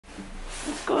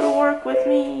with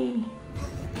me.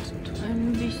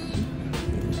 MBC.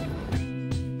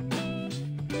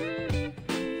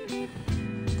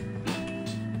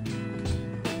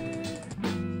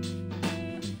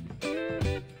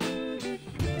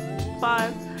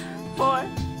 Five, four,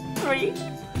 three,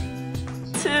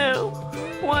 2,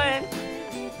 1.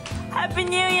 Happy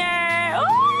New Year! Ooh!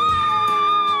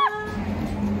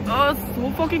 Oh, it's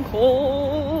so fucking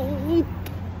cold.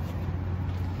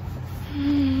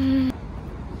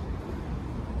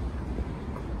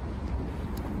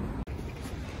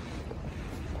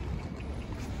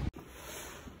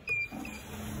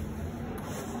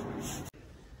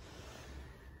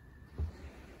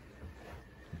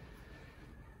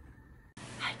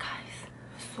 Hi guys.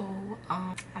 So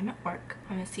I'm at work.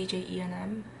 I'm at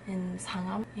CJENM in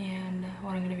Sangam, and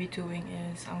what I'm gonna be doing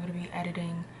is I'm gonna be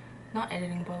not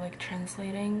editing, but like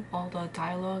translating all the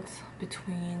dialogues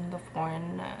between the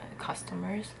foreign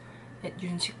customers at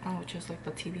윤식당, which is like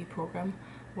the TV program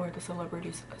where the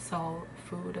celebrities sell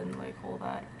food and like all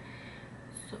that.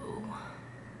 So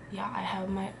yeah, I have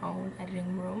my own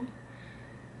editing room,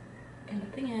 and the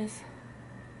thing is,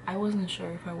 I wasn't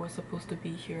sure if I was supposed to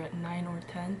be here at 9 or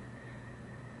 10,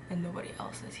 and nobody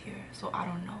else is here, so I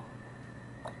don't know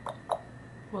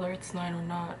whether it's 9 or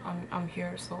not. I'm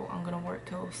here, so I'm gonna work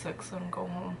till 6 and go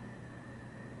home.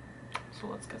 So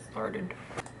let's get started.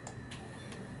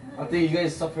 I think you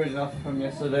guys suffered enough from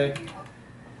yesterday.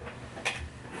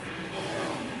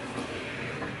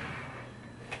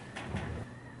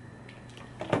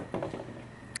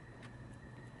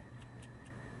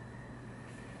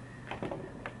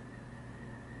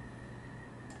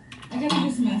 I got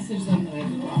this message that I had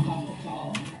to drop off the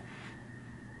call.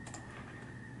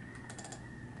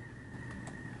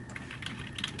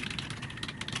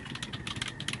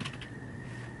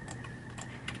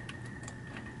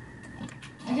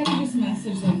 I got this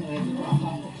message that I had to drop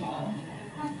off the call.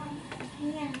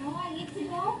 Yeah, no, I get to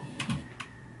go.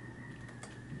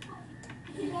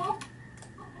 To go.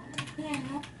 Yeah,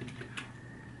 no.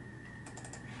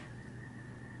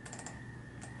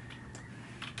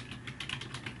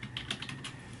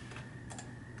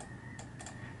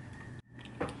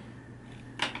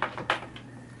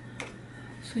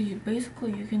 So you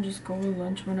can just go to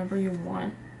lunch whenever you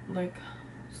want, like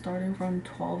starting from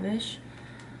 12ish.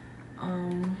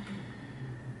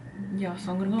 Yeah,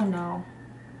 so I'm gonna go now.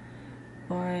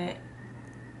 But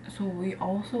so we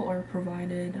also are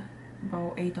provided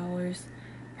about $8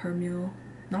 per meal,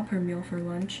 not per meal, for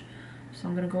lunch. So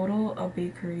I'm gonna go to a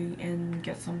bakery and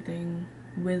get something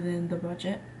within the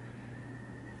budget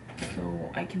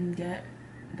so I can get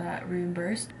that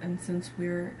reimbursed. And since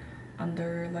we're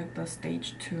under like the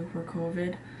stage 2 for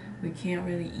COVID, we can't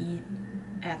really eat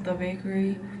at the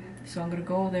bakery, so I'm gonna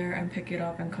go there and pick it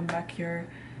up and come back here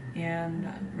and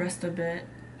rest a bit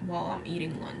while I'm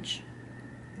eating lunch.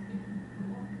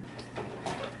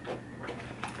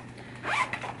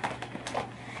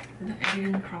 The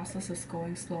editing process is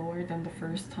going slower than the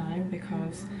first time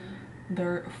because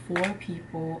there are 4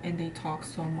 people and they talk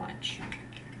so much.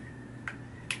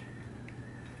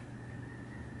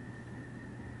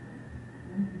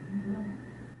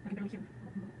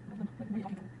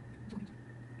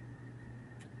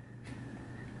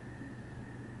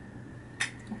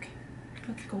 Okay,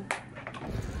 let's go.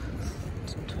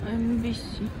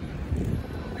 MBC.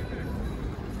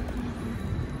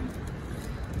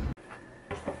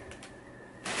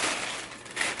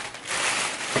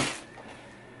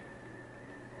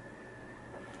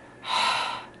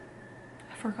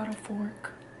 I forgot a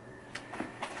fork.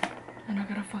 And I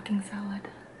got a fucking salad.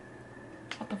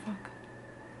 What the fuck?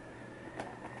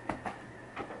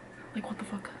 Like, what the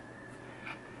fuck?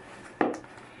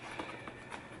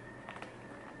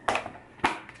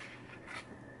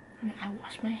 I mean, I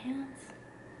wash my hands,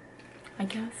 I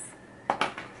guess.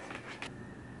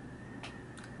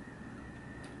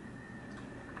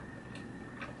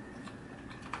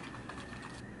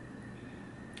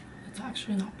 It's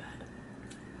actually not bad.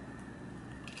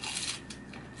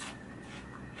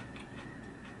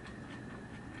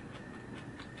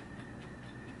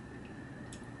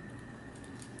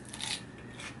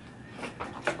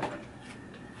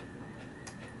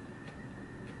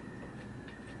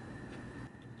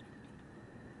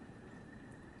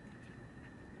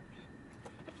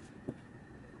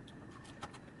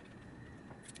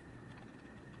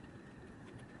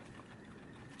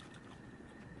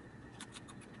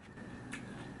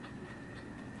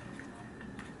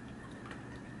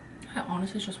 I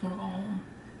honestly just want to go home.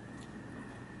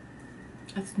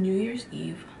 It's New Year's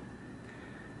Eve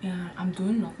and I'm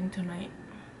doing nothing tonight.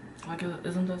 Like,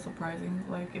 isn't that surprising?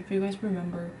 Like, if you guys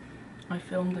remember, I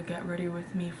filmed the Get Ready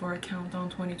With Me for a Countdown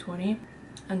 2020,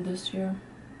 and this year,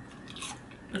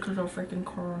 because of freaking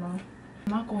Corona,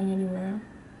 I'm not going anywhere.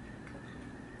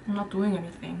 I'm not doing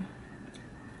anything.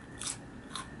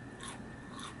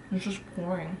 It's just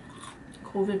boring.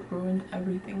 COVID ruined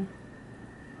everything.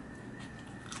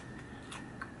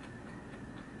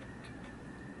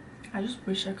 I just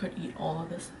wish I could eat all of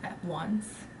this at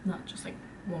once, not just like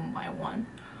one by one,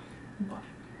 but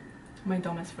my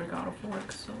dumbass forgot of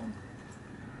work, so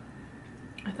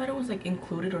I thought it was like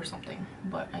included or something,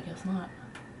 but I guess not.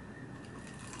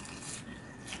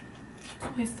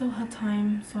 So I still had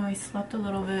time, so I slept a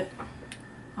little bit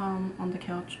on the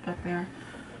couch back there.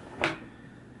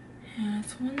 And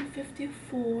it's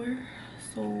 1:54,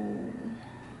 so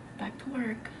back to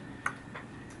work.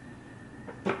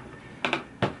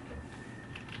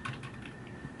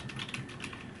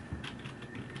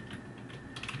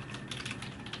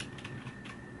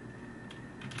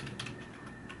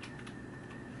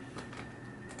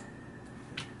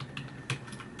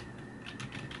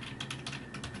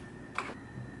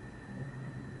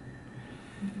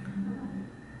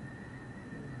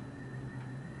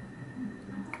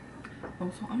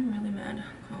 Also, I'm really mad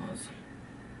because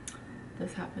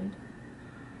this happened.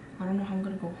 I don't know how I'm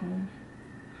gonna go home.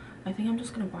 I think I'm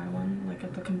just gonna buy one, like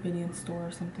at the convenience store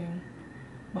or something.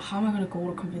 But how am I gonna go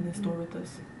to a convenience store with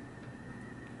this?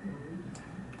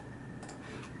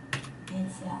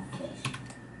 It's selfish.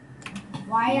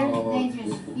 Why are they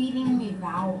just feeding me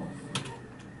vowels?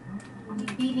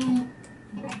 Feeding.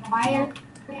 Why are.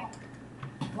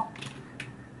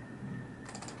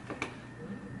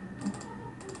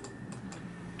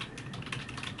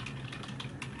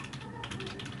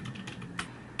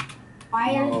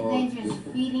 Why are they just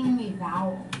feeding me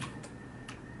vowels?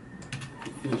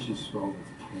 The fish is swallowed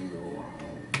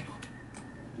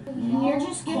with You're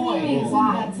just giving Koi, me isn't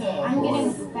why. that I'm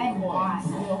getting koi? fed why.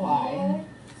 Why?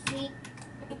 See,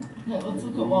 Yeah, let's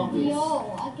look at Walters.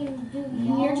 yo, I can do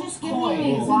yo. You're just giving Koi,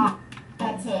 me isn't why.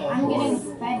 That's a I'm getting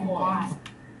koi. fed why.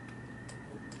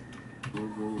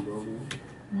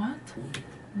 What?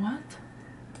 What?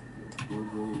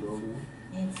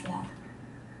 It's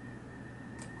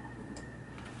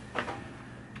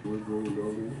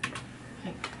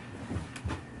Like,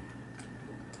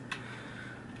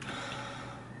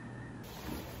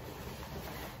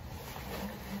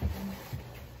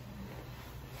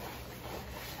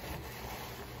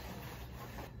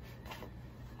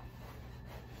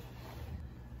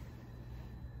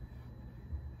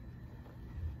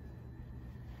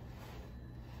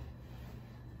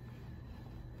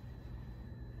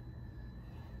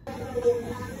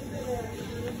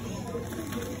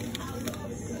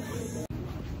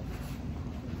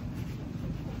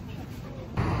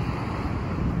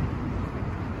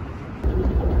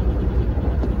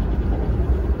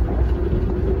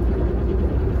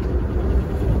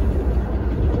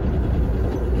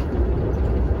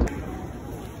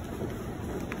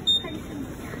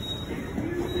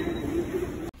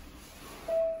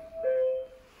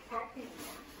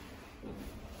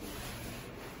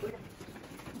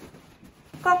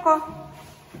 Coco.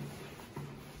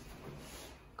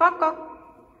 Coco.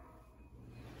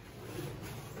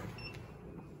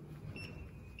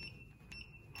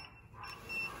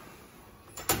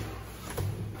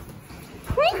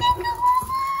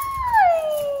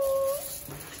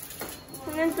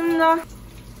 고맙습니다.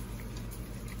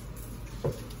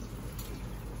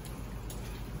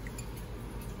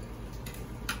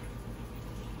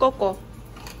 꼬꼬.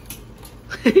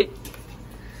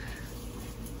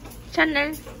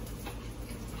 샤넬.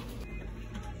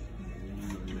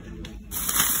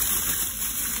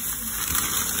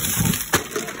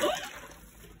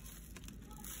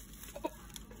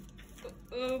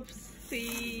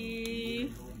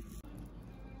 읍시.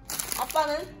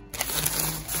 아빠는?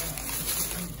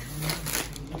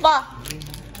 오빠.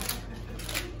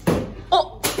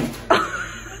 어.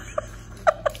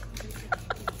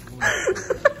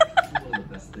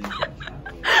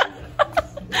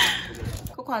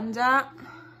 코코 앉아.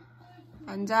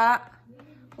 앉아.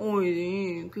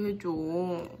 어이, 이렇게 해줘.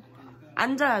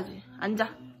 앉아야지. 앉아.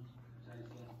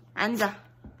 앉아.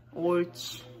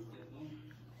 옳지.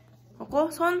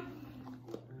 코코, 손.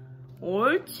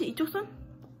 옳지. 이쪽 손.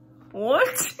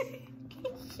 옳지.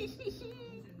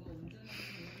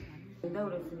 된다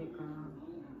그랬으니까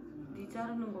네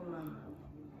자르는 것만.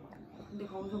 근데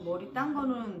거기서 머리 딴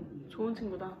거는 좋은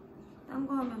친구다. 딴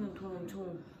거 하면은 돈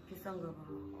엄청 비싼가 봐.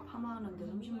 파마하는데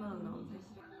 30만 원 나오는데.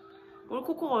 우리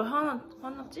코코가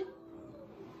화났지?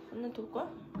 언니 돌 거야?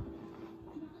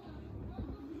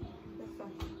 됐어.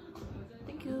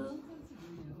 땡큐.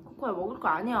 코코야 먹을 거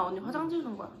아니야. 언니 화장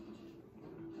지우는 거야.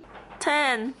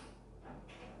 10,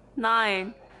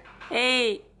 9,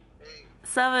 8,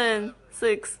 7,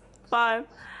 6, 5,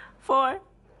 4,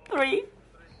 3,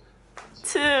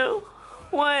 2,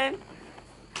 1.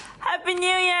 Happy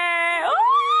New Year!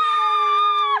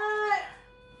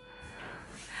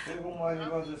 새해 복 많이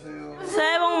받으세요.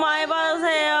 새해 복 많이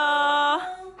받으세요.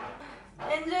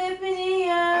 Enjoy Happy New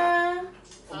Year.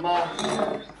 엄마,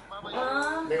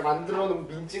 내가 만들어 놓은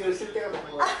민증을 쓸 때가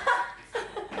된 거야.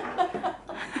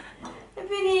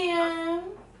 Happy New Year.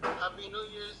 Happy New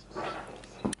Year's.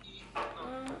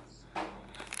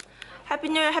 Happy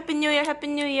New Year, Happy New Year, Happy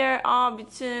New Year. 아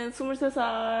미친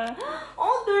 23살.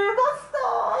 늙었어.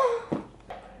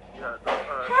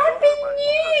 Happy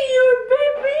New Year,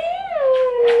 baby.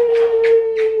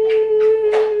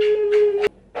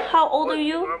 How old are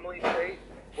you? Normally say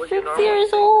 6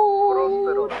 years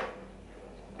old.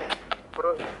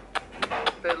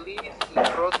 Feliz y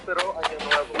próspero año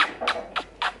nuevo.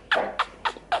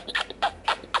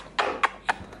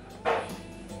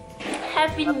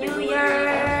 Happy New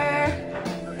Year.